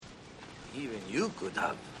Even you could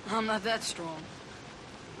have. I'm not that strong.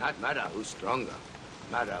 Not matter who's stronger,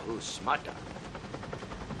 matter who's smarter.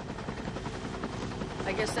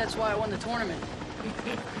 I guess that's why I won the tournament.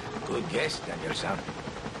 Good guess, Daniel-san.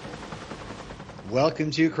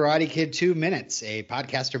 Welcome to Karate Kid 2 Minutes, a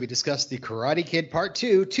podcast where we discuss the Karate Kid Part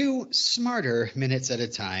 2, 2 smarter minutes at a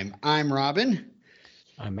time. I'm Robin.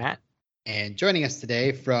 I'm Matt. And joining us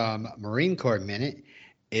today from Marine Corps Minute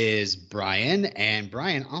is Brian. And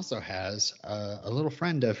Brian also has a little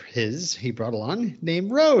friend of his he brought along named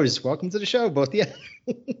Rose. Welcome to the show, both of you.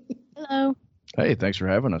 Hello. Hey, thanks for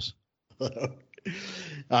having us. Hello.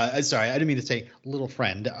 Sorry, I didn't mean to say little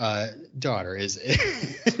friend. Daughter is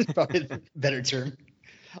probably a better term.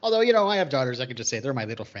 Although, you know, I have daughters. I could just say they're my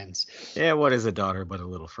little friends. Yeah, what is a daughter but a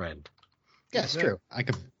little friend? Yeah, it's true. I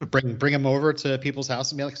could bring them over to people's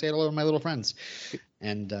house and be like, say hello to my little friends.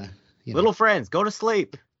 And Little friends, go to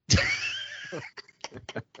sleep.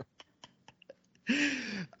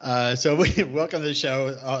 So we welcome to the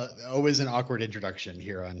show. Always an awkward introduction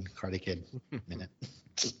here on Karate Kid Minute.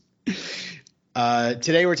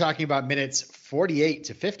 Today we're talking about minutes 48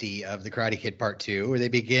 to 50 of the Karate Kid Part 2, where they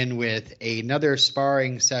begin with another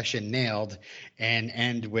sparring session nailed and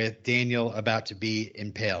end with Daniel about to be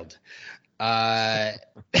impaled.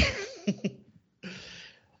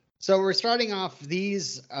 So we're starting off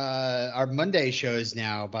these our Monday shows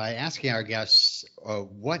now by asking our guests,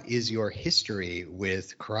 what is your history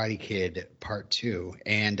with Karate Kid Part 2?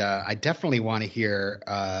 And I definitely want to hear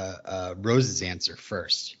Rose's answer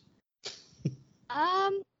first.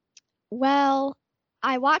 Well,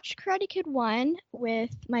 I watched Karate Kid 1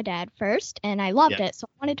 with my dad first, and I loved it, so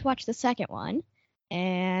I wanted to watch the second one,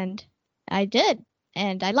 and I did,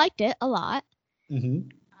 and I liked it a lot.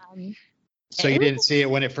 Mm-hmm. So you didn't see it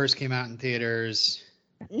when it first came out in theaters?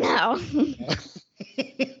 No.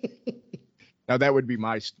 Now that would be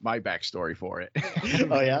my backstory for it.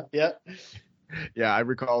 Oh yeah, yeah. Yeah, I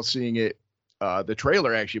recall seeing it. The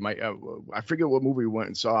trailer actually, I forget what movie we went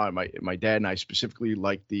and saw. My dad and I specifically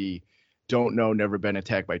liked the "Don't know, never been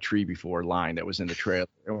attacked by tree before" line that was in the trailer,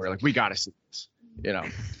 and we're like, we gotta see this, you know.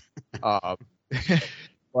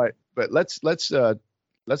 But let's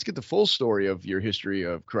get the full story of your history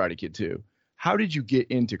of Karate Kid 2. How did you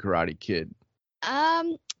get into Karate Kid?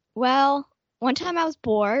 Well, one time I was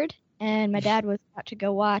bored, and my dad was about to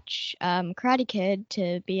go watch Karate Kid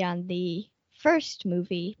to be on the first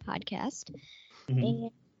movie podcast. Mm-hmm.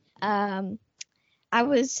 And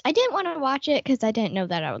I didn't want to watch it because I didn't know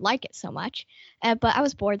that I would like it so much. But I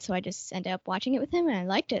was bored, so I just ended up watching it with him, and I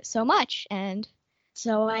liked it so much. And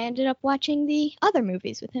so I ended up watching the other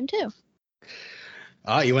movies with him too.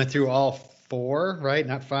 You went through all 4, right?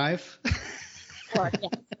 Not 5? 4,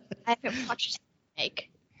 yes. I haven't watched the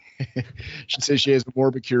remake. She says she has a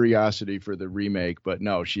morbid curiosity for the remake, but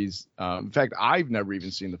no, she's in fact, I've never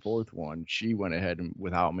even seen the 4th one. She went ahead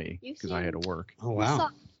without me because I had to work. Oh wow. Saw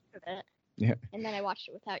it, yeah. And then I watched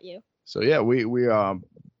it without you. So yeah, we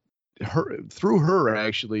through her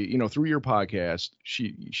actually, you know, through your podcast,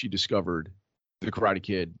 she discovered the Karate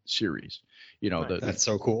Kid series. You know, that's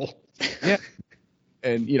so cool. Yeah.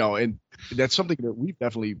 And you know, and that's something that we've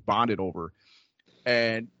definitely bonded over.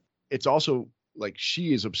 And it's also like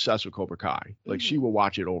she is obsessed with Cobra Kai. Like she will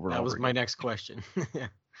watch it over and over. That was my next question.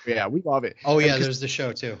 Yeah, we love it. Oh yeah, there's the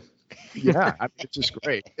show too. Yeah, it's just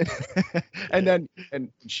great. and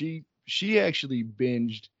she actually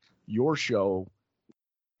binged your show.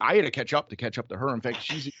 I had to catch up to her. In fact,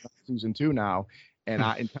 she's in season 2 now.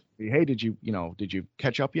 And hey, did you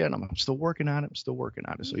catch up yet? And I'm still working on it.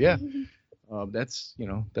 So yeah,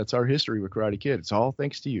 that's our history with Karate Kid. It's all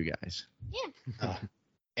thanks to you guys. Yeah.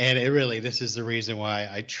 And this is the reason why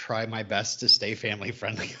I try my best to stay family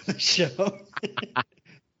friendly on the show.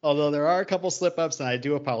 Although there are a couple slip ups, and I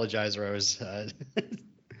do apologize, Rose.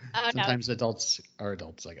 Sometimes adults are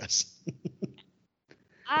adults, I guess.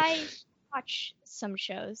 I watch some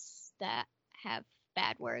shows that have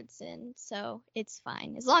bad words in, so it's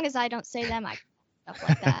fine. As long as I don't say them, I stuff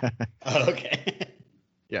like that. Oh, okay.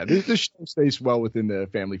 Yeah, this show stays well within the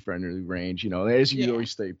family-friendly range. You know, as you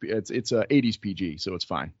always say, it's a 80s PG, so it's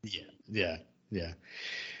fine. Yeah.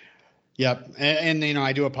 Yep. And you know,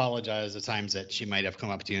 I do apologize at times that she might have come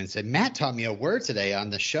up to you and said, Matt taught me a word today on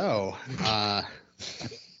the show. Yeah,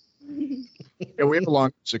 we have a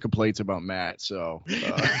long list of complaints about Matt, so...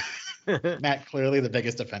 Matt, clearly the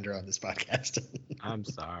biggest offender on this podcast. I'm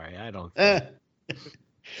sorry, I don't.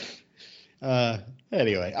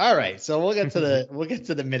 Anyway, all right. So we'll get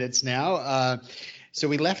to the minutes now. So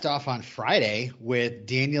we left off on Friday with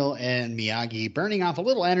Daniel and Miyagi burning off a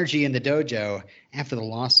little energy in the dojo after the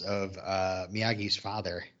loss of Miyagi's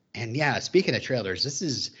father. And yeah, speaking of trailers, this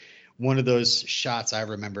is one of those shots I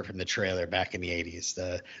remember from the trailer back in the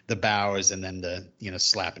 80s, the bows and then the,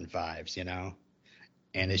 slapping fives, and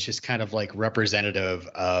it's just kind of like representative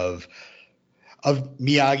of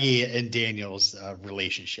Miyagi and Daniel's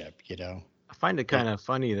relationship, I find it kind of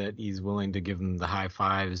funny that he's willing to give him the high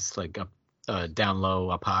fives, like up, down low,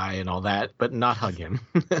 up high, and all that, but not hug him.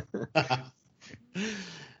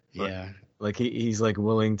 Yeah. Like he's like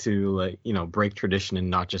willing to like break tradition and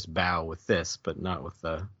not just bow with this, but not with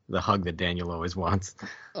the hug that Daniel always wants.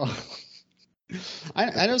 Oh.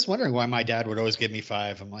 I was wondering why my dad would always give me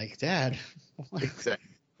five. I'm like, Dad, Exactly.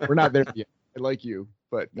 We're not there yet. I like you,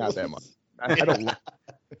 but not that much. I don't.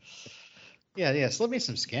 Yeah. Slip me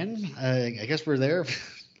some skin. I guess we're there.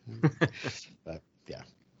 But yeah.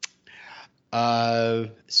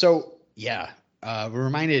 We're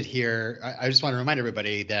reminded here. I just want to remind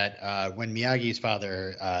everybody that when Miyagi's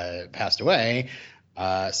father passed away,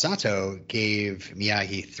 Sato gave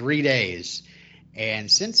Miyagi 3 days,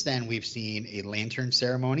 and since then we've seen a lantern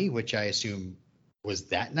ceremony, which I assume was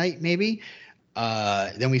that night, maybe.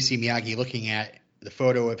 Then we see Miyagi looking at the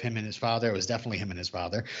photo of him and his father. It was definitely him and his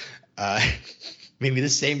father. Maybe the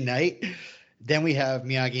same night. Then we have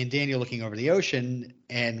Miyagi and Daniel looking over the ocean,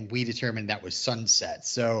 and we determined that was sunset.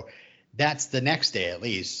 So that's the next day at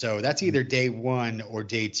least. So that's either day 1 or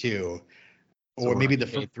day 2, or So maybe we're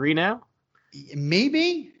the on day 3 now.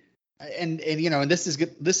 maybe. And this is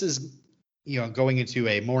good. This is going into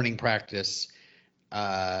a morning practice.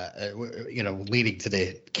 Leading to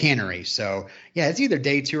the cannery. So yeah, it's either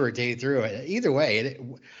day 2 or day 3. Either way,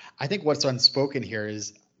 I think what's unspoken here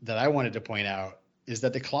is that I wanted to point out is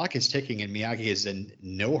that the clock is ticking and Miyagi is in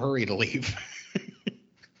no hurry to leave.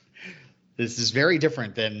 This is very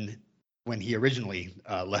different than when he originally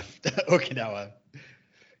left Okinawa.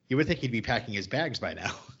 You would think he'd be packing his bags by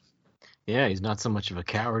now. Yeah, he's not so much of a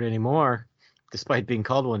coward anymore, despite being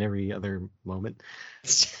called one every other moment.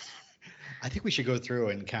 I think we should go through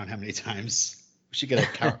and count how many times. We should get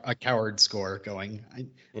a coward score going.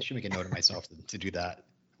 I should make a note of myself to do that.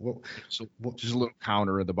 So just a little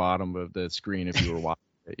counter at the bottom of the screen if you were watching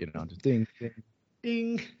it, just ding, ding.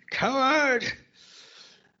 Ding, coward.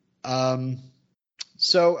 We've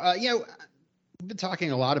been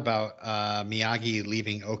talking a lot about Miyagi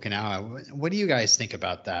leaving Okinawa. What do you guys think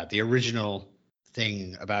about that? The original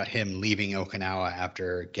thing about him leaving Okinawa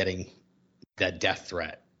after getting that death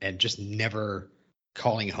threat and just never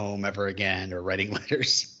calling home ever again or writing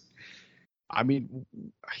letters. I mean,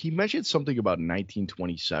 he mentioned something about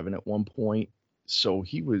 1927 at one point. So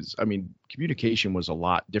communication was a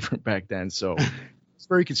lot different back then. So it's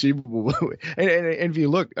very conceivable. and if you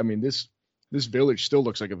look, I mean, this village still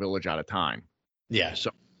looks like a village out of time. Yeah. So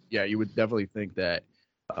yeah, you would definitely think that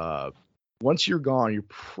once you're gone, you're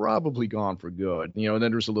probably gone for good. And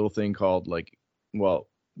then there's a little thing called I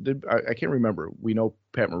can't remember. We know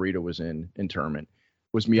Pat Morita was in internment.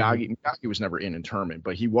 Was Miyagi? Mm-hmm. Miyagi was never in internment,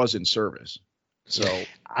 but he was in service. So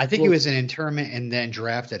I think he was in internment and then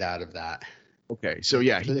drafted out of that. Okay, so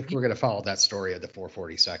yeah, if we're gonna follow that story of the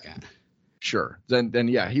 442nd. Sure. Then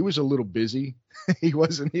yeah, he was a little busy. He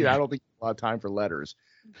wasn't. I don't think he had a lot of time for letters.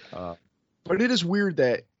 But it is weird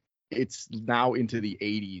that it's now into the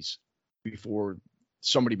 80s before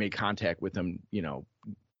somebody made contact with him.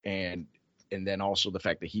 And then also the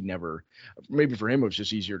fact that he never, maybe for him it was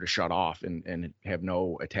just easier to shut off and have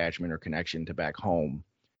no attachment or connection to back home,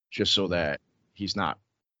 just so that he's not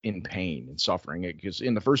in pain and suffering. Because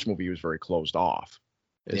in the first movie he was very closed off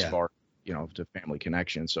as far to family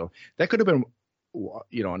connection. So that could have been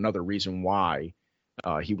another reason why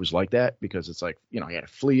he was like that, because it's like he had to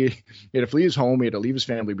flee his home, he had to leave his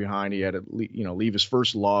family behind, he had to leave his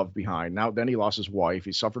first love behind. Then he lost his wife,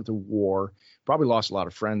 he suffered through war, probably lost a lot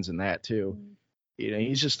of friends in that too.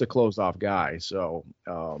 He's just a closed off guy. So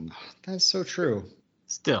that's so true.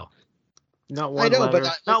 Still, not one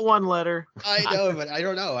letter. Not one letter. I know, but I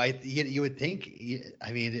don't know. You would think.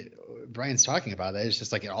 I mean, Brian's talking about that. It's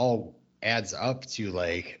just like it all adds up to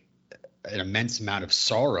like an immense amount of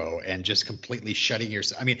sorrow and just completely shutting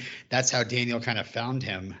yourself. I mean, that's how Daniel kind of found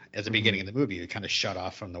him at the beginning of the movie. He kind of shut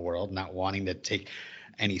off from the world, not wanting to take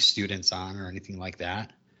any students on or anything like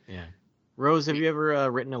that. Yeah. Rose, have you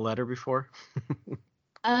ever written a letter before?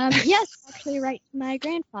 Yes, actually, write to my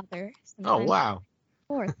grandfather. Oh, wow.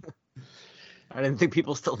 Fourth. I didn't think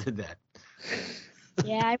people still did that.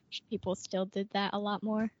 Yeah, I wish people still did that a lot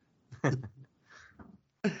more.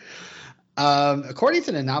 According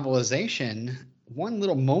to the novelization, one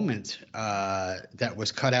little moment that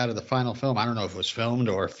was cut out of the final film, I don't know if it was filmed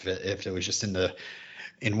or if it was just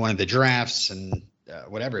in one of the drafts and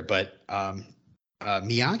whatever, but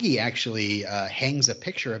Miyagi actually hangs a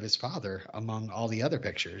picture of his father among all the other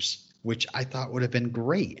pictures which I thought would have been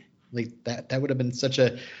great. Like that would have been such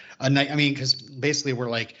a night. I mean, because basically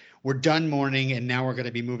we're done mourning, and now we're going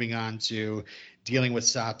to be moving on to dealing with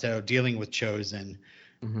Sato, dealing with Chosen,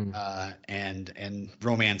 and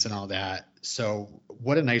romance and all that. So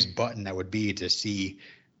what a nice button that would be to see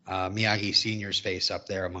Miyagi Senior's face up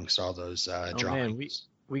there amongst all those drawings. Man,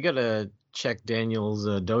 we gotta check Daniel's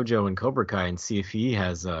dojo in Cobra Kai and see if he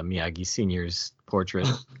has Miyagi Senior's portrait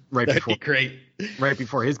That'd be great. right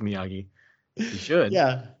before his Miyagi. He should.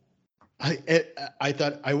 Yeah. I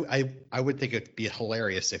thought I would think it'd be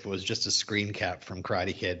hilarious if it was just a screen cap from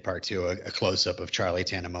Karate Kid Part 2, a close up of Charlie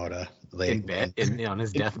Tanimoto on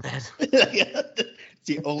his deathbed. It's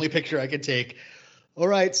the only picture I could take. All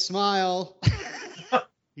right, smile.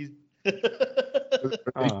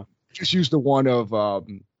 Just use the one of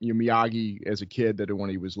Miyagi as a kid that one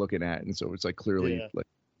he was looking at, and so it's like clearly like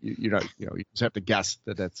you just have to guess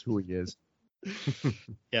that that's who he is.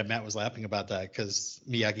 Yeah, Matt was laughing about that because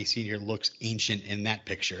Miyagi Senior looks ancient in that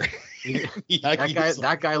picture.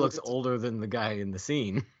 that guy looks older than the guy in the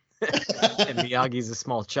scene. And Miyagi's a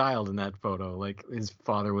small child in that photo. Like his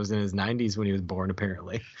father was in his 90s when he was born,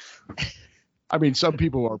 apparently. I mean, some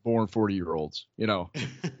people are born 40-year-olds. It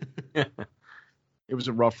was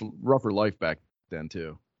a rougher life back then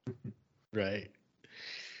too. Right.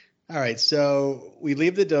 All right, so we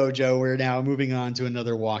leave the dojo. We're now moving on to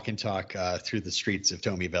another walk and talk through the streets of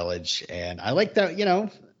Tomi Village. And I like that,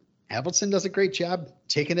 Avildsen does a great job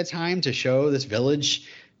taking the time to show this village,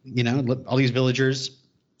 all these villagers,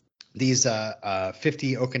 these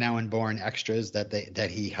 50 Okinawan-born extras that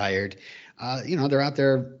he hired. They're out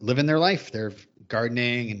there living their life. They're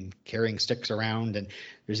gardening and carrying sticks around. And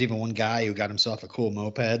there's even one guy who got himself a cool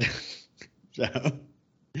moped. So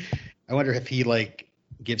I wonder if he,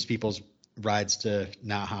 gives people's rides to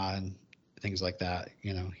Naha and things like that.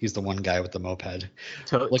 He's the one guy with the moped.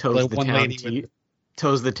 Tows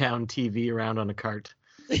the town TV around on a cart.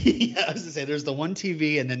 Yeah, I was gonna say there's the one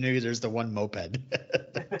TV and then maybe there's the one moped.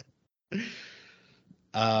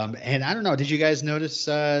 And I don't know. Did you guys notice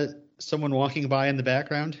someone walking by in the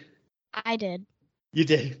background? I did. You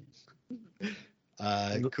did.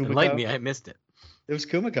 Kumiko? Enlighten me. I missed it. It was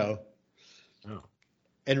Kumiko. Oh.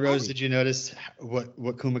 And Rose, did you notice what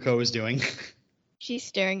Kumiko was doing? She's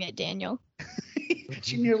staring at Daniel.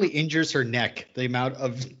 She nearly injures her neck. The amount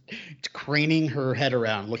of craning her head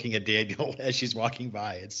around looking at Daniel as she's walking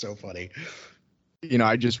by. It's so funny.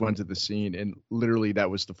 I just went to the scene and literally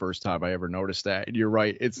that was the first time I ever noticed that. And you're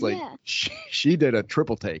right. It's like she did a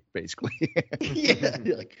triple take basically. Yeah.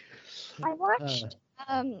 I watched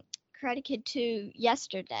Karate Kid 2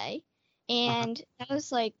 yesterday, and that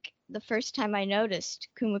was the first time I noticed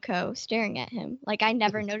Kumiko staring at him. I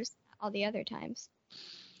never noticed that all the other times.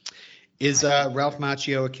 Is Ralph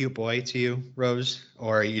Macchio a cute boy to you, Rose?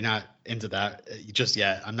 Or are you not into that just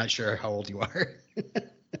yet? I'm not sure how old you are.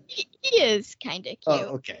 He is kind of cute.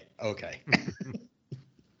 Oh, okay.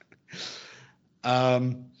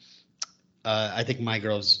 I think my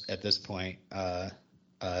girls at this point, 9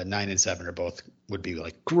 and 7 are both would be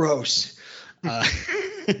gross.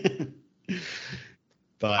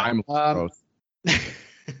 But I'm gross.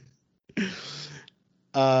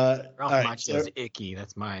 Ralph right, Macchio's icky.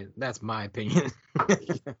 That's my opinion.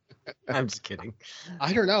 I'm just kidding.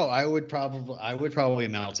 I don't know. I would probably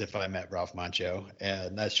melt if I met Ralph Macchio,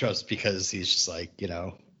 and that's just because he's just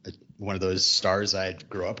one of those stars I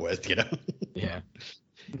grew up with. Yeah.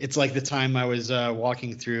 It's like the time I was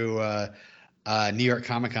walking through New York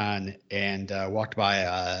Comic Con and walked by.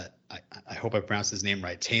 I hope I pronounced his name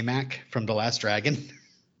right. Taimak from The Last Dragon.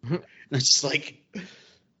 It's just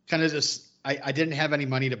I didn't have any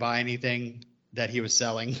money to buy anything that he was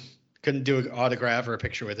selling. Couldn't do an autograph or a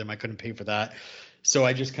picture with him. I couldn't pay for that. So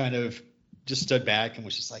I just kind of stood back and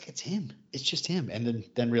was just like, it's him. It's just him. And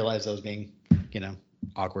then realized I was being,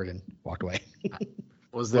 awkward and walked away.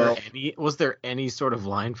 Was there any sort of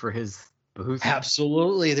line for his booth?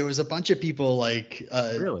 Absolutely. There was a bunch of people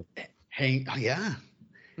really? Yeah.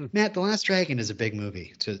 Matt, The Last Dragon is a big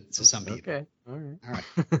movie to some people. Okay. All right.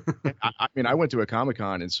 I mean, I went to a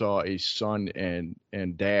Comic-Con and saw a son and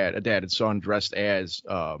dad and son dressed as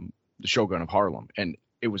the Shogun of Harlem, and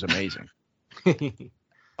it was amazing.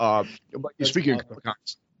 But speaking of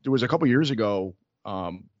Comic-Cons, there was a couple years ago,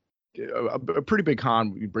 a pretty big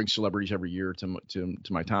con. We bring celebrities every year to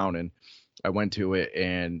my town, and I went to it,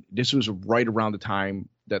 and this was right around the time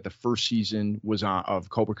that the first season was of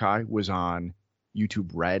Cobra Kai was on YouTube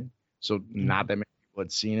Red, so not that many people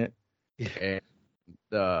had seen it. And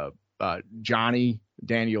Johnny,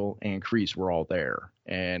 Daniel, and Kreese were all there,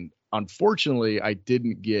 and unfortunately, I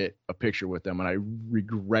didn't get a picture with them, and I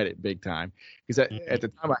regret it big time because at the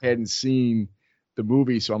time I hadn't seen the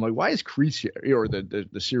movie, so I'm like, why is Kreese here, or the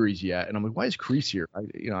series yet? And I'm like, why is Kreese here? I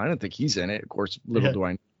don't think he's in it. Of course, little do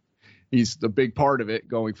I know, he's the big part of it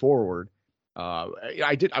going forward.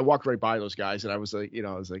 I walked right by those guys, and I was like,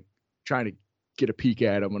 trying to get a peek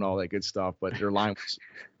at them and all that good stuff, but their line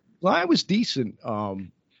was decent, for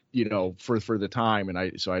the time, and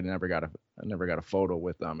I never got a photo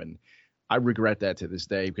with them, and I regret that to this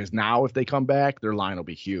day, because now if they come back, their line will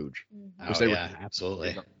be huge.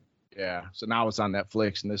 Absolutely. Yeah. So now it's on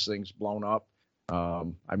Netflix, and this thing's blown up.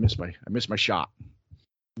 I missed my shot.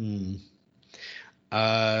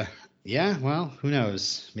 Yeah, well, who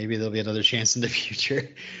knows? Maybe there'll be another chance in the future.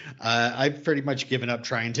 I've pretty much given up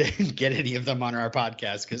trying to get any of them on our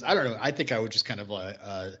podcast because I don't know. I think I would just kind of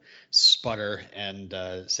sputter and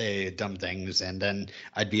say dumb things, and then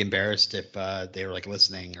I'd be embarrassed if they were like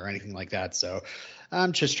listening or anything like that. So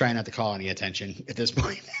I'm just trying not to call any attention at this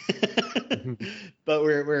point. But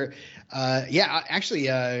we're actually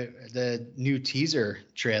the new teaser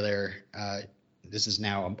trailer. This is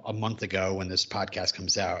now a month ago when this podcast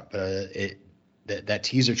comes out, but that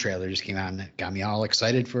teaser trailer just came out and it got me all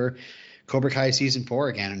excited for Cobra Kai season 4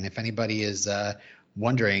 again. And if anybody is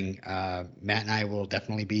wondering, Matt and I will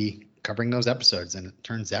definitely be covering those episodes. And it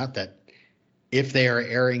turns out that if they are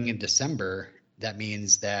airing in December, that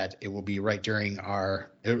means that it will be right during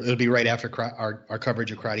it'll be right after our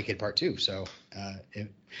coverage of Karate Kid Part 2. So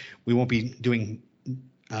we won't be doing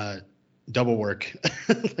double work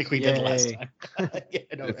like we did last time.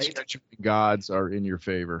 The scheduling gods are in your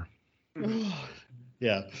favor.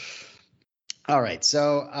 Yeah. All right.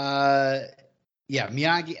 So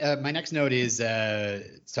Miyagi. My next note is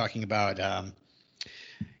talking about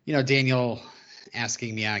Daniel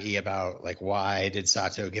asking Miyagi about like why did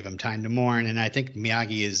Sato give him time to mourn, and I think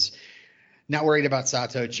Miyagi is not worried about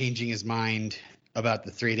Sato changing his mind about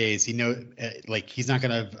the 3 days. He he's not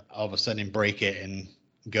gonna all of a sudden break it and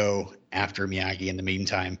go after Miyagi in the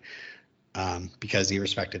meantime, because he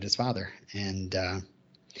respected his father. And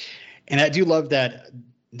I do love that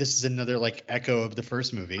this is another like echo of the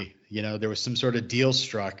first movie. There was some sort of deal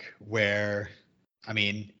struck where,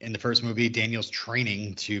 in the first movie, Daniel's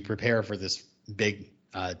training to prepare for this big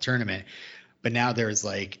tournament, but now there's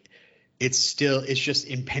like, it's just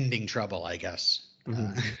impending trouble, I guess.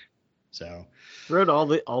 So throughout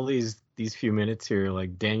all these few minutes here,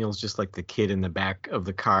 like Daniel's just like the kid in the back of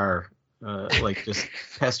the car, like just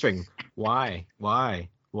pestering, why? Yeah,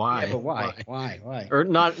 but why? Or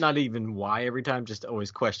not even why every time, just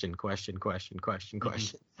always question. I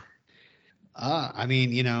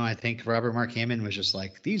think Robert Mark Hamill was just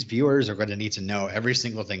like, these viewers are going to need to know every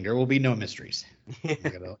single thing. There will be no mysteries. We're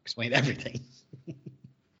going to explain everything.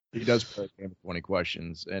 He does play a game of 20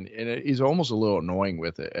 questions, and he's almost a little annoying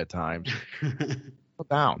with it at times.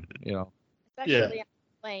 Down, Especially on the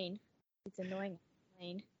plane. It's annoying on the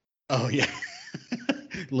plane. Oh yeah.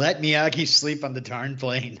 Let Miyagi sleep on the darn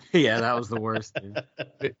plane. Yeah, that was the worst.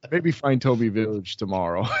 Dude. Maybe find Toby Village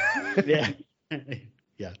tomorrow. Yeah.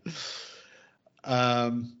 Yeah.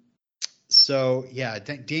 So yeah,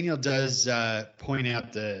 Daniel does point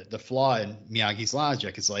out the flaw in Miyagi's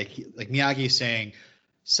logic. It's like Miyagi's saying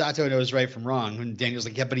Sato knows right from wrong, and Daniel's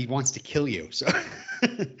like, yeah, but he wants to kill you. So.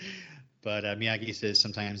 But Miyagi says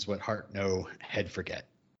sometimes what heart know, head forget.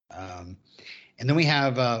 And then we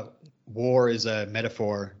have war as a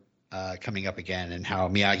metaphor coming up again, and how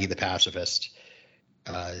Miyagi the pacifist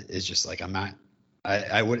is just like, I'm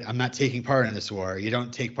not taking part in this war. You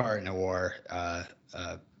don't take part in a war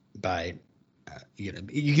by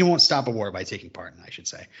you won't stop a war by taking part in, I should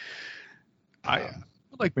say. I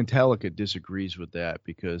feel like Metallica disagrees with that,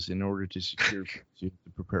 because in order to secure peace, you have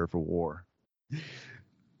to prepare for war.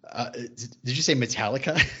 Did you say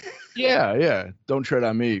Metallica? Yeah. Don't Tread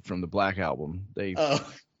on Me from the Black Album. They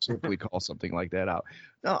simply call something like that out.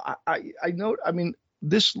 No, I note.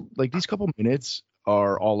 These couple minutes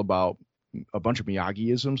are all about a bunch of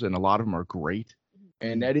Miyagi-isms, and a lot of them are great.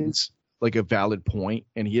 And that is like a valid point.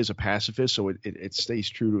 And he is a pacifist, so it stays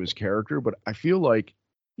true to his character. But I feel like,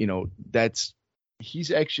 this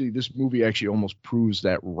movie actually almost proves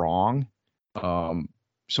that wrong.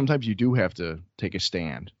 Sometimes you do have to take a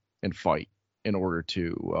stand and fight in order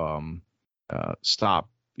to stop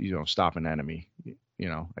an enemy,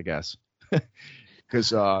 I guess.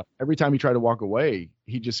 Because every time you try to walk away,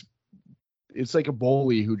 it's like a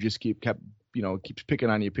bully who just keeps picking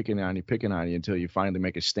on you until you finally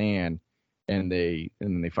make a stand, and then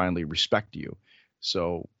they finally respect you.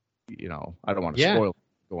 So, I don't want to spoil it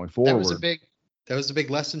going forward. That was a big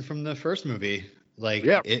lesson from the first movie.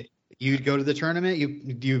 You'd go to the tournament,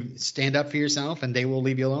 you stand up for yourself, and they will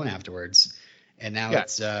leave you alone afterwards. And now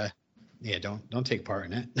it's don't take part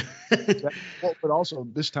in it. Well, but also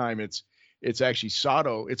this time it's actually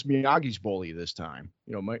Sato. It's Miyagi's bully this time.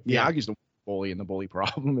 Miyagi's the bully and the bully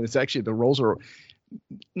problem. And it's actually the roles are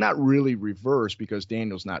not really reversed because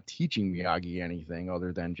Daniel's not teaching Miyagi anything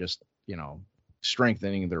other than just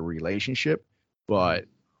strengthening their relationship. But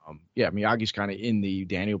Miyagi's kind of in the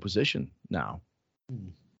Daniel position now.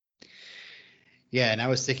 Yeah, and I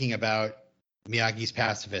was thinking about Miyagi's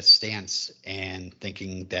pacifist stance and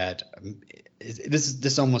thinking that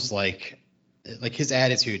this almost like his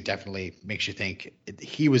attitude definitely makes you think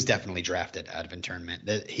he was definitely drafted out of internment.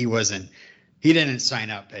 That he didn't sign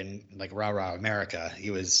up and like rah America.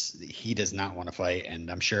 He does not want to fight,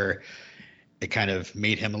 and I'm sure it kind of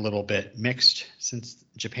made him a little bit mixed since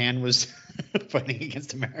Japan was fighting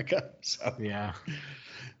against America. So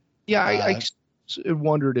I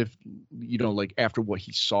wondered if like after what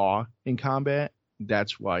he saw in combat,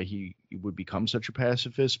 that's why he would become such a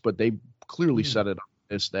pacifist. But they clearly set it up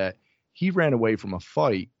as that he ran away from a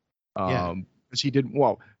fight because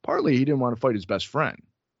partly he didn't want to fight his best friend,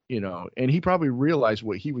 and he probably realized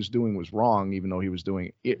what he was doing was wrong, even though he was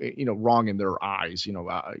doing it, wrong in their eyes,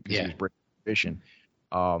 because he was breaking tradition.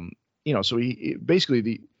 So he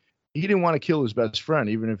basically he didn't want to kill his best friend,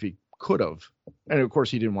 even if he could have. And of course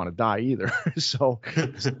he didn't want to die either. So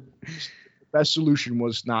the best solution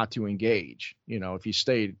was not to engage. If he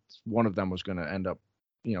stayed, one of them was going to end up,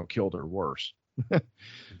 killed or worse.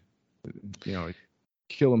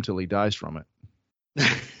 Kill him till he dies from it.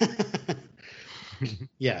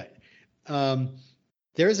 Yeah.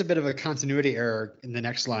 There is a bit of a continuity error in the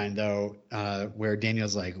next line, though, where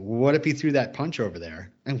Daniel's like, what if he threw that punch over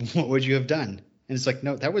there? And what would you have done? And it's like,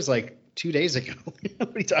 no, that was like 2 days ago.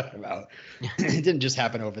 What are you talking about? It didn't just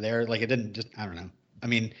happen over there. Like, it didn't just, I don't know. I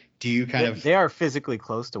mean, do you They are physically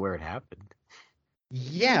close to where it happened.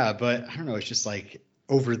 Yeah, but I don't know. It's just like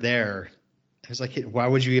over there. It was like, why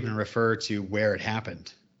would you even refer to where it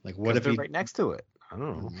happened? Like, what if they're right next to it? I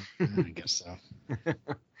don't know. I guess so.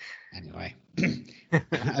 Anyway,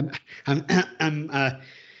 I'm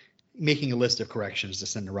making a list of corrections to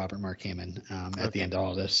send to Robert Mark Heyman at the end of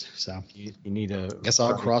all this. So you need a. Guess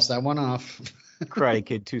I'll cross that one off. Karate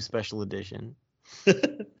Kid 2 Special Edition.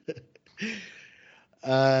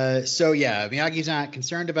 Miyagi's not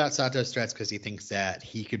concerned about Sato's threats because he thinks that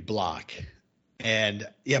he could block. And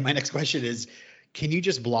my next question is, can you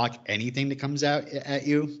just block anything that comes out at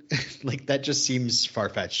you? Like, that just seems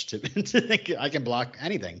far-fetched to think I can block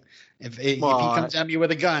anything. If he comes at me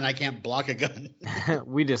with a gun, I can't block a gun.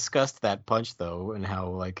 We discussed that punch, though, and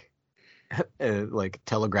how,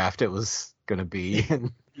 telegraphed it was going to be.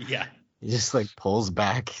 Yeah. He just, pulls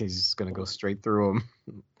back. He's just going to go straight through him.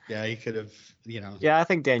 Yeah, he could have, Yeah, I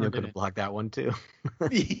think Daniel could have blocked that one, too.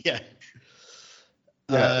 Yeah.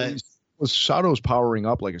 Sato's powering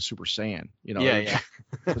up like a Super Saiyan, Yeah.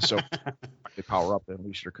 So they power up, they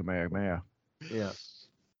unleash their Kamehameha. Yeah.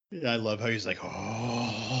 I love how he's like,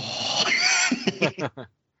 oh.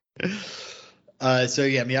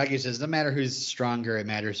 Miyagi says, no matter who's stronger, it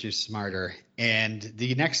matters who's smarter. And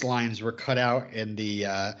the next lines were cut out in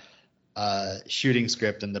the shooting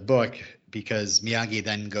script in the book because Miyagi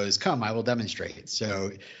then goes, come, I will demonstrate.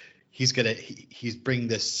 So he's bringing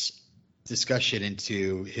this discussion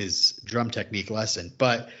into his drum technique lesson,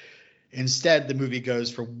 but instead the movie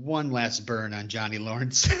goes for one last burn on Johnny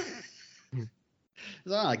Lawrence.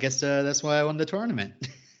 I guess that's why I won the tournament.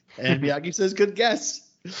 And Miyagi says, good guess.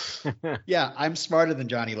 Yeah, I'm smarter than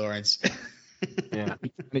Johnny Lawrence. Yeah,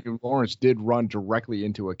 Lawrence did run directly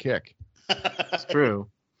into a kick. It's true.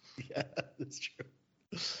 Yeah, that's true.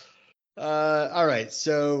 All right,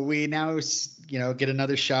 so we now get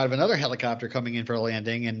another shot of another helicopter coming in for a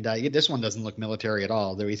landing, and this one doesn't look military at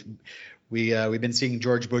all. We've been seeing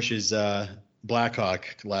George Bush's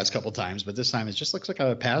Blackhawk the last couple times, but this time it just looks like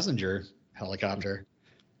a passenger helicopter.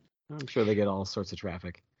 I'm sure they get all sorts of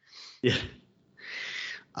traffic. Yeah.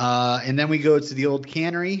 And then we go to the old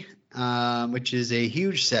cannery, which is a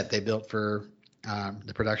huge set they built for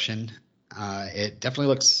the production. It definitely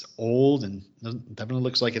looks old and definitely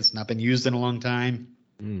looks like it's not been used in a long time.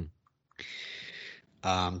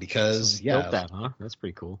 Because built that, huh? That's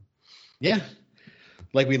pretty cool. Yeah,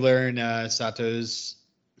 like we learn, Sato's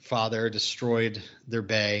father destroyed their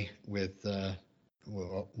bay with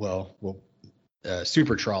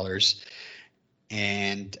super trawlers,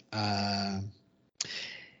 and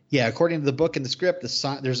according to the book and the script,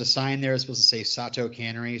 there's a sign there that's supposed to say Sato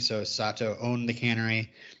Cannery, so Sato owned the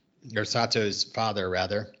cannery. Or Sato's father,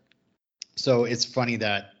 rather. So it's funny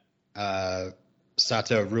that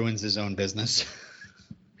Sato ruins his own business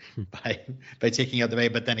by taking out the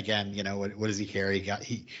bait. But then again, what does he care?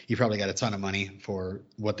 He probably got a ton of money for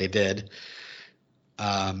what they did.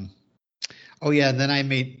 Oh yeah, and then I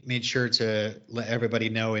made sure to let everybody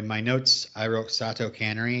know in my notes I wrote Sato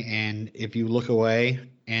Cannery, and if you look away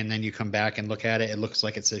and then you come back and look at it, it looks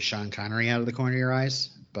like it says Sean Connery out of the corner of your eyes.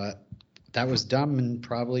 But that was dumb and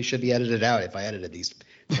probably should be edited out if I edited these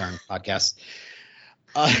darn podcasts.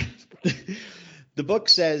 The book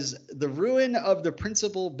says the ruin of the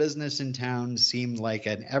principal business in town seemed like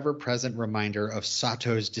an ever-present reminder of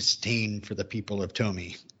Sato's disdain for the people of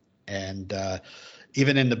Tomi, and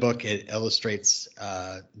even in the book, it illustrates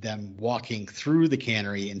them walking through the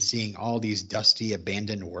cannery and seeing all these dusty,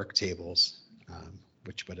 abandoned work tables,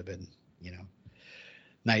 which would have been,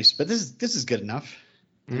 nice. But this is good enough.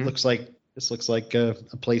 Mm-hmm. This looks like a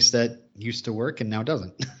place that used to work and now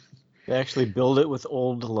doesn't. They actually build it with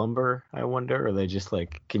old lumber, I wonder, or they just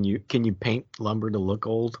can you paint lumber to look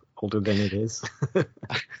older than it is?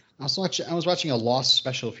 I was watching a Lost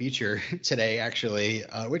special feature today, actually,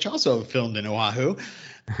 which also filmed in Oahu,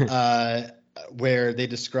 where they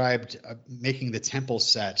described making the temple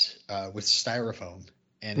set with styrofoam,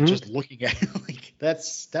 and just looking at it,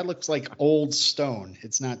 that looks like old stone.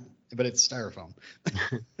 It's not, but it's styrofoam.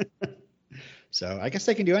 So I guess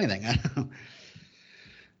they can do anything. I don't know.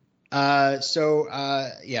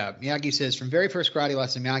 Miyagi says, from very first karate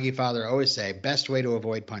lesson, Miyagi father always say, best way to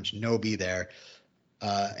avoid punch, no be there.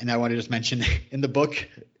 And I want to just mention in the book,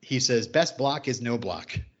 he says, best block is no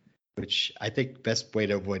block, which I think best way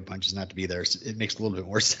to avoid punch is not to be there. It makes a little bit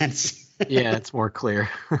more sense. Yeah, it's more clear.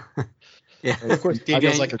 Yeah. And of course,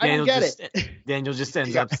 Daniel's like, I don't get it. Daniel just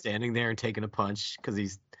ends up standing there and taking a punch because he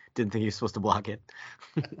didn't think he was supposed to block it.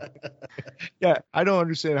 Yeah, I don't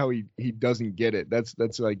understand how he doesn't get it.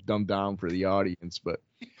 That's like dumbed down for the audience. But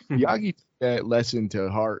Miyagi took that lesson to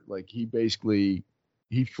heart. Like he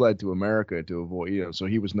fled to America to avoid, so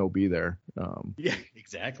he was no be there. Yeah,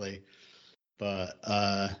 exactly. But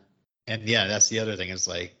and yeah, that's the other thing. Is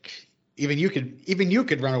like even you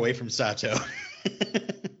could run away from Sato.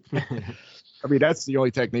 I mean, that's the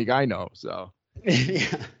only technique I know. So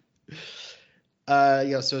yeah.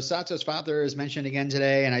 So Sato's father is mentioned again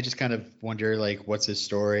today, and I just kind of wonder, like, what's his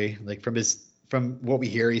story? Like from what we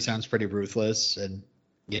hear, he sounds pretty ruthless, and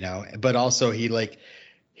but also he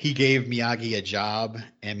gave Miyagi a job,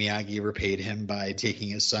 and Miyagi repaid him by taking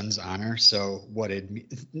his son's honor. So what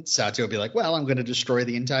did Sato be like? Well, I'm going to destroy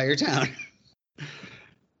the entire town.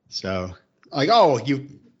 So like, oh,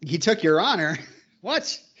 he took your honor.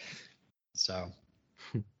 What? So,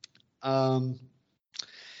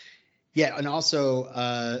 yeah, and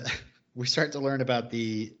also we start to learn about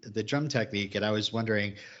the drum technique, and I was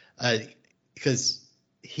wondering because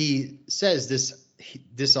he says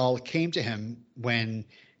this all came to him when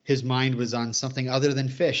his mind was on something other than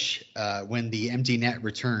fish when the empty net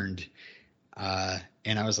returned,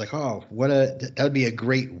 and I was like, oh, that would be a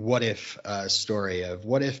great what if story of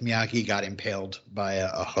what if Miyagi got impaled by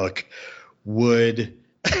a hook, would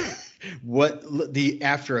what the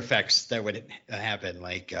after effects that would happen,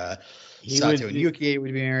 like Sato and Yukie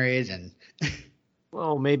would be married, and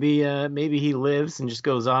well, maybe he lives and just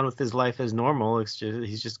goes on with his life as normal.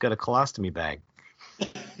 He's just got a colostomy bag.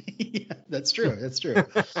 Yeah, that's true.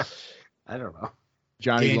 I don't know.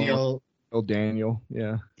 Daniel,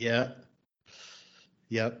 yeah.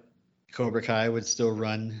 Yep. Cobra Kai would still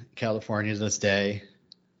run California to this day.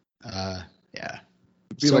 Yeah.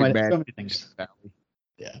 So many things.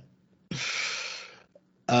 Yeah.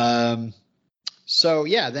 So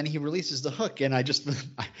yeah, then he releases the hook, and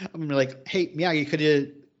I'm like, hey Miyagi, could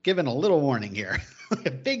you given a little warning here?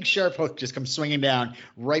 A big sharp hook just comes swinging down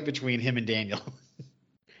right between him and Daniel.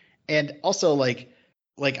 And also like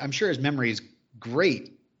I'm sure his memory is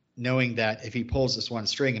great, knowing that if he pulls this one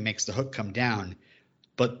string and makes the hook come down,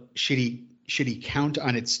 but should he count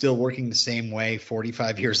on it still working the same way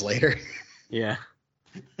 45 years later? Yeah.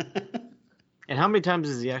 And how many times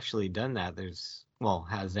has he actually done that?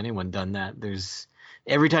 Has anyone done that?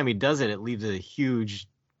 Every time he does it, it leaves a huge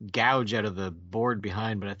gouge out of the board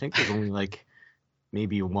behind, but I think there's only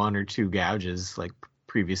maybe one or two gouges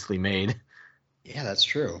previously made. Yeah, that's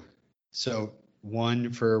true. So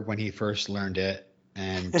one for when he first learned it,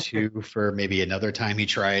 and two for maybe another time he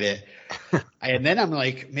tried it. And then I'm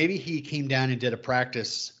like, maybe he came down and did a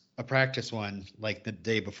practice one like the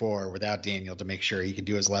day before without Daniel to make sure he could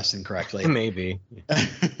do his lesson correctly. Maybe.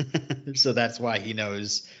 So that's why he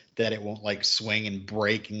knows that it won't swing and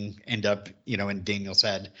break and end up, in Daniel's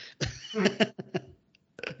head.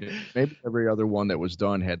 Maybe every other one that was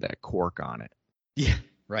done had that cork on it. Yeah,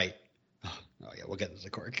 right. Oh yeah, we'll get into the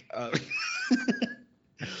cork.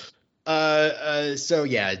 So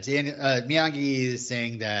yeah, Miyagi is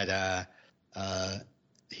saying that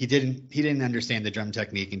he didn't understand the drum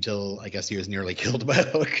technique until I guess he was nearly killed by a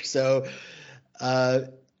hook. So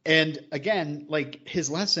and again, like his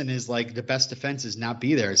lesson is like the best defense is not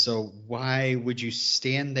be there. So why would you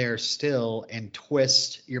stand there still and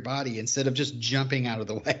twist your body instead of just jumping out of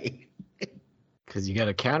the way? Because you got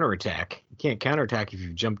to counterattack. You can't counterattack if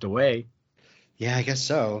you've jumped away. Yeah, I guess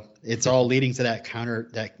so. It's all leading to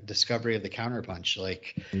that discovery of the counterpunch.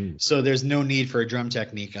 Like, so there's no need for a drum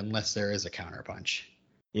technique unless there is a counterpunch.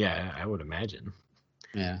 Yeah, I would imagine.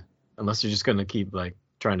 Yeah. Unless you're just going to keep like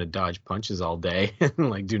trying to dodge punches all day and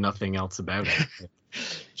like do nothing else about it.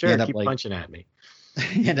 Sure, keep punching at me.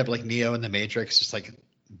 You end up like Neo in the Matrix, just like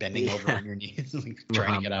bending over on your knees, like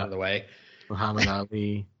trying to get out of the way. Muhammad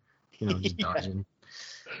Ali, just dodging.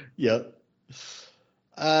 Yep.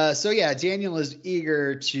 So yeah, Daniel is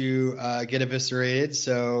eager to get eviscerated.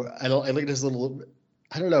 So I look at this little.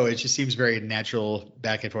 I don't know. It just seems very natural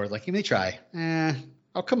back and forth. Like, you may try.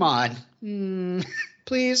 Oh, come on.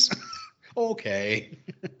 Please. Okay.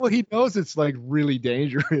 Well, he knows it's like really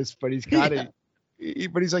dangerous, but he's kind of,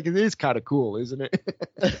 but he's like, it is kind of cool, isn't it?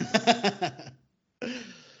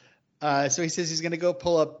 So he says he's going to go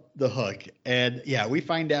pull up the hook. And yeah, we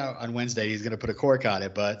find out on Wednesday he's going to put a cork on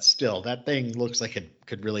it, but still that thing looks like it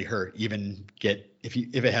could really hurt. Even if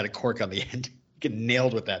it had a cork on the end, get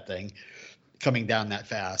nailed with that thing coming down that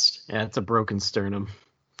fast. Yeah, it's a broken sternum.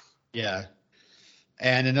 Yeah.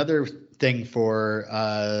 And another thing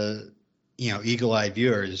for, eagle-eyed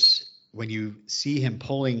viewers, when you see him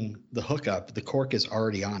pulling the hook up, the cork is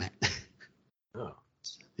already on it. Oh.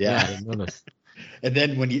 Yeah. I didn't notice. And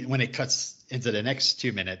then when it cuts into the next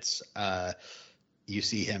 2 minutes, you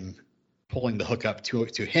see him pulling the hook up to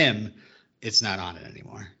him. It's not on it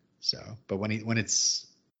anymore. So, but when it's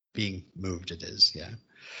being moved, it is. Yeah.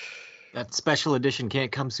 That special edition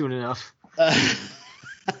can't come soon enough.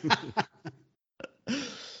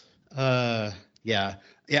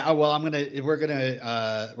 Yeah. Well, we're gonna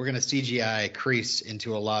CGI Kreese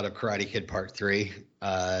into a lot of Karate Kid Part 3,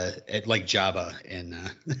 like Jabba in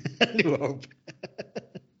New Hope.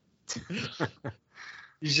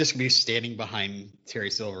 He's just gonna be standing behind Terry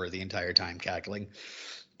Silver the entire time, cackling.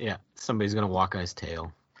 Yeah, somebody's gonna walk on his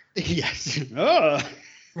tail. Yes. Oh.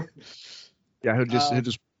 Yeah, he'll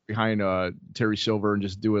just behind Terry Silver and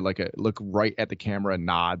just do it like look right at the camera,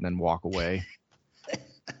 nod, and then walk away.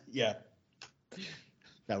 Yeah.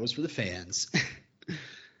 That was for the fans.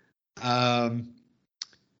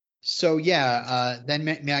 So yeah, then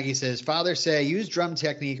Miyagi says, "Father say use drum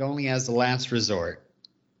technique only as the last resort,"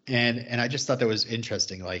 and I just thought that was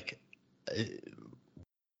interesting. Like,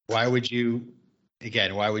 why would you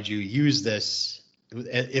use this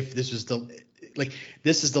if this was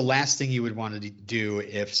this is the last thing you would want to do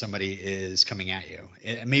if somebody is coming at you?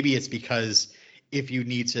 And maybe it's because if you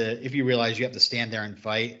realize you have to stand there and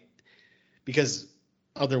fight, because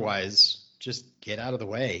otherwise, just get out of the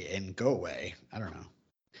way and go away. I don't know.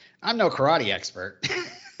 I'm no karate expert.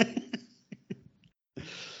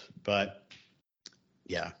 But,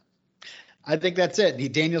 yeah. I think that's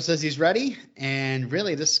it. Daniel says he's ready. And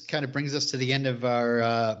really, this kind of brings us to the end of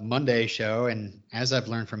our Monday show. And as I've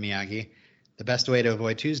learned from Miyagi, the best way to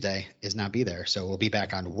avoid Tuesday is not be there. So we'll be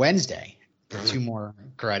back on Wednesday for 2 more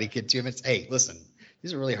Karate Kid 2 minutes. Hey, listen,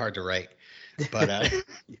 these are really hard to write. But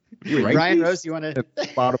Ryan Rose, you want to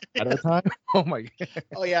spot them ahead of time? Oh my god!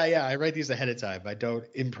 Oh yeah. I write these ahead of time. I don't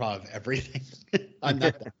improv everything. I'm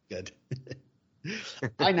not that good.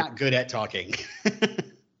 I'm not good at talking.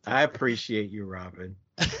 I appreciate you, Robin.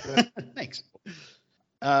 Thanks.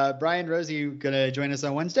 Brian Rose, you gonna join us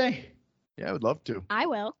on Wednesday? Yeah, I would love to. I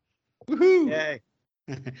will. Woohoo! Yay!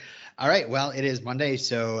 All right. Well, it is Monday,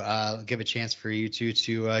 so I'll give a chance for you two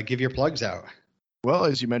to give your plugs out. Well,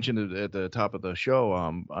 as you mentioned at the top of the show,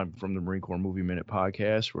 I'm from the Marine Corps Movie Minute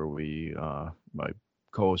podcast, where we, my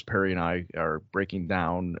co-host Perry and I, are breaking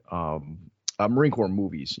down Marine Corps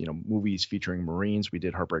movies. Movies featuring Marines. We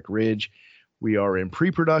did Heartbreak Ridge. We are in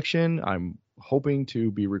pre-production. I'm hoping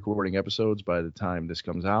to be recording episodes by the time this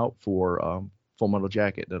comes out for Full Metal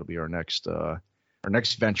Jacket. That'll be our next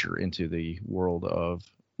venture into the world of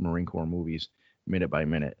Marine Corps movies, minute by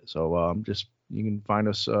minute. So you can find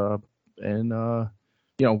us. And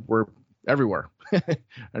we're everywhere,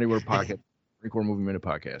 anywhere podcast, Marine Corps Movie Minute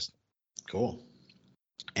podcast. Cool.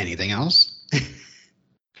 Anything else?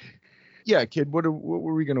 Yeah, kid. What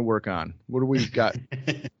were we going to work on? What do we got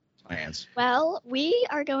plans? Well, we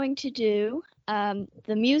are going to do the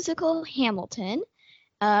musical Hamilton,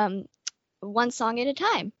 one song at a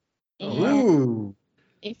time. And Ooh.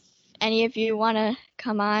 if any of you want to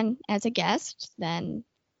come on as a guest, then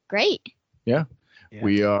great. Yeah. Yeah,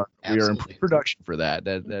 We are in absolutely. production for that.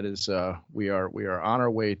 That is we are on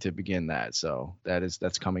our way to begin that. So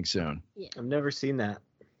that's coming soon. I've never seen that.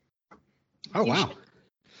 Oh You wow. should.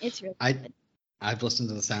 It's really I good. I've listened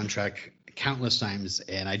to the soundtrack countless times,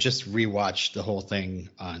 and I just rewatched the whole thing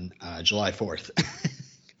on July 4th.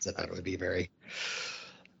 Because I thought it would be very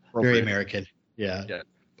Appropriate. American. Yeah. Yeah.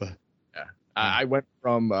 But I went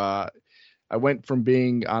from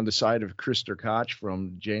being on the side of Krister Koch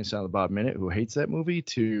from Jay and Silent Bob Minute, who hates that movie,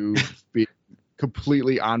 to be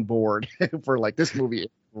completely on board for like, this movie is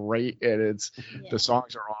great, and the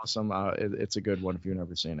songs are awesome. It's a good one if you've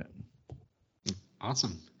never seen it.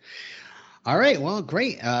 awesome. All right. Well,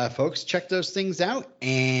 great, folks. Check those things out,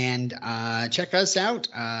 and check us out.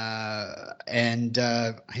 I don't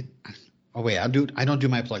do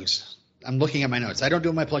my plugs. I'm looking at my notes. I don't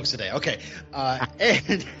do my plugs today. Okay.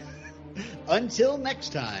 And until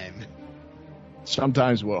next time.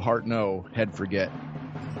 Sometimes what heart know, head forget.